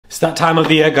That time of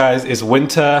the year, guys. It's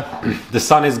winter. The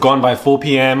sun is gone by 4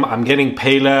 p.m. I'm getting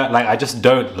paler. Like, I just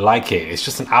don't like it. It's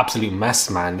just an absolute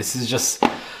mess, man. This is just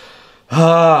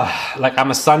like, I'm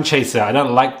a sun chaser. I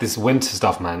don't like this winter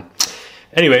stuff, man.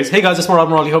 Anyways, hey guys, it's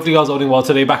Morali. Hopefully you guys are doing well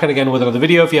today. Back again with another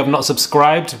video. If you have not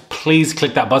subscribed, please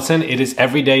click that button. It is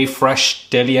everyday, fresh,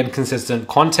 daily and consistent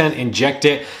content. Inject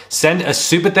it. Send a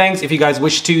super thanks if you guys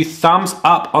wish to. Thumbs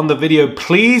up on the video.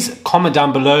 Please comment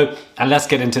down below and let's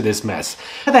get into this mess.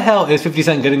 Where the hell is 50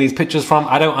 Cent getting these pictures from?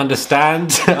 I don't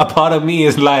understand. A part of me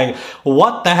is like,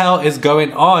 what the hell is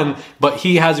going on? But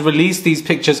he has released these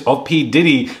pictures of P.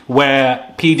 Diddy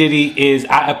where P. Diddy is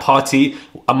at a party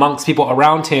amongst people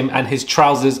around him and his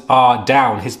trousers are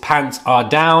down, his pants are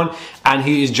down, and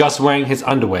he is just wearing his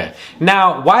underwear.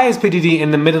 Now, why is P. Diddy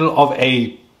in the middle of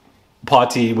a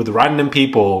party with random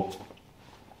people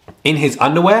in his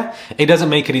underwear? It doesn't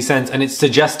make any sense, and it's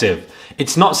suggestive.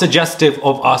 It's not suggestive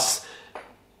of us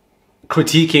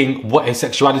critiquing what his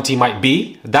sexuality might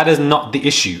be. That is not the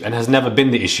issue and has never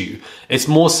been the issue. It's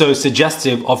more so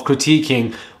suggestive of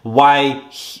critiquing why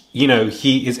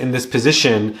he is in this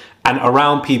position and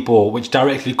around people, which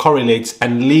directly correlates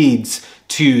and leads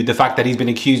to the fact that he's been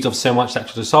accused of so much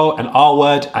sexual assault and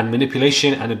R-word and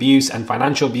manipulation and abuse and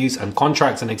financial abuse and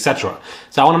contracts and etc.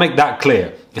 So I want to make that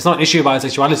clear. It's not an issue about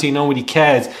sexuality. Nobody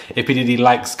cares if P. Diddy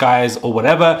likes guys or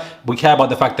whatever. We care about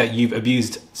the fact that you've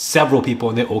abused several people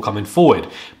and they're all coming forward.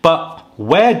 But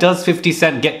where does 50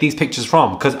 Cent get these pictures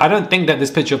from? Because I don't think that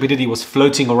this picture of P. Diddy was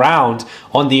floating around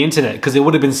on the internet because it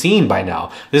would have been seen by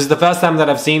now. This is the first time that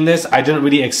I've seen this. I didn't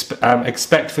really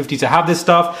expect 50 to have this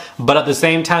stuff. But at the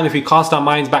same time, if we cast our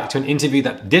minds back to an interview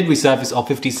that did resurface of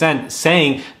 50 Cent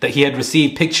saying that he had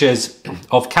received pictures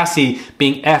of Cassie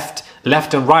being effed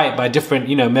left and right by different,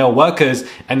 male workers,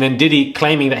 and then Diddy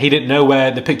claiming that he didn't know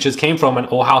where the pictures came from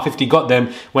or how 50 got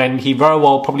them, when he very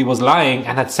well probably was lying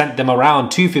and had sent them around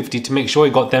to 50 to make sure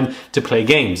he got them to play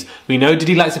games. We know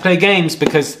Diddy likes to play games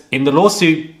because in the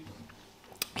lawsuit,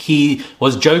 he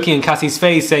was joking in Cassie's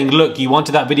face saying, look, you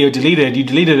wanted that video deleted, you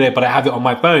deleted it, but I have it on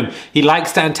my phone. He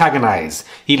likes to antagonize.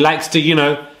 He likes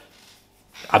to,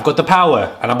 I've got the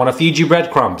power and I'm gonna feed you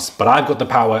breadcrumbs, but I've got the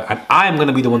power and I'm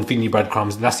gonna be the one feeding you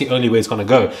breadcrumbs, and that's the only way it's gonna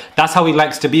go. That's how he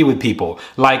likes to be with people,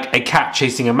 like a cat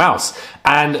chasing a mouse.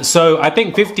 And so I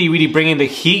think 50 really bringing the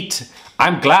heat.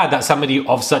 I'm glad that somebody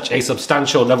of such a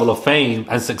substantial level of fame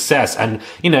and success and,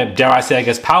 dare I say, I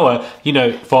guess, power,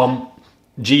 from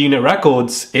G-Unit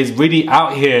Records is really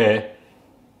out here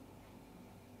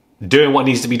doing what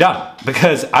needs to be done.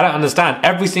 Because I don't understand,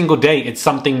 every single day it's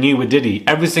something new with Diddy.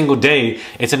 Every single day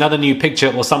it's another new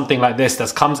picture or something like this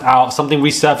that comes out, something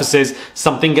resurfaces,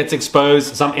 something gets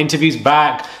exposed, some interviews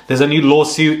back, there's a new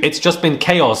lawsuit. It's just been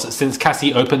chaos since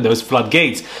Cassie opened those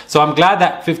floodgates. So I'm glad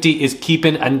that 50 is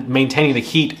keeping and maintaining the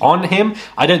heat on him.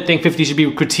 I don't think 50 should be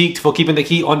critiqued for keeping the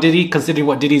heat on Diddy, considering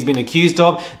what Diddy's been accused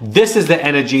of. This is the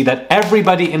energy that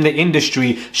everybody in the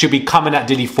industry should be coming at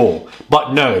Diddy for.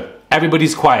 But no,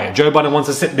 everybody's quiet. Joe Budden wants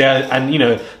to sit there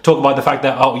and, talk about the fact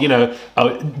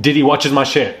that, Diddy watches my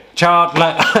shit. Child,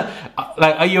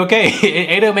 like, are you okay?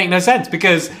 It don't make no sense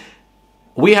because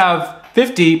we have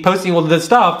 50 posting all of this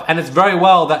stuff, and it's very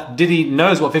well that Diddy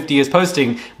knows what 50 is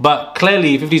posting, but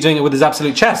clearly 50's doing it with his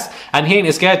absolute chest, and he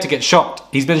ain't scared to get shot.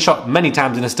 He's been shot many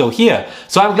times and is still here.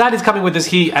 So I'm glad he's coming with this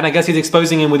heat, and I guess he's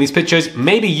exposing him with these pictures.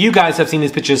 Maybe you guys have seen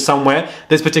these pictures somewhere.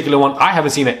 This particular one, I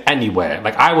haven't seen it anywhere.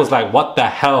 Like, I was like, what the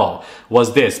hell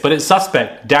was this? But it's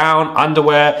suspect. Down,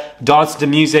 underwear, dance to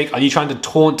music. Are you trying to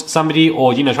taunt somebody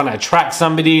or, trying to attract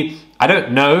somebody? I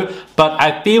don't know, but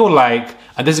I feel like,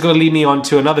 and this is going to lead me on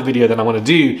to another video that I want to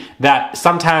do, that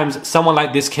sometimes someone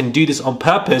like this can do this on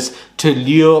purpose to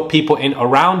lure people in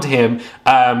around him,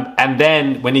 and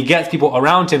then when he gets people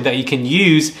around him that he can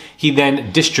use, he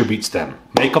then distributes them.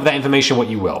 Make of that information what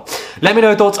you will. Let me know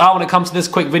your thoughts are when it comes to this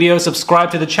quick video.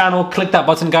 Subscribe to the channel, click that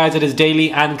button, guys. It is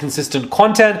daily and consistent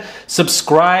content.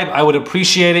 Subscribe, I would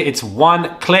appreciate it. It's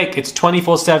one click, it's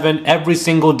 24/7 every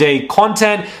single day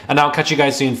content, and I'll catch you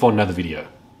guys soon for another video.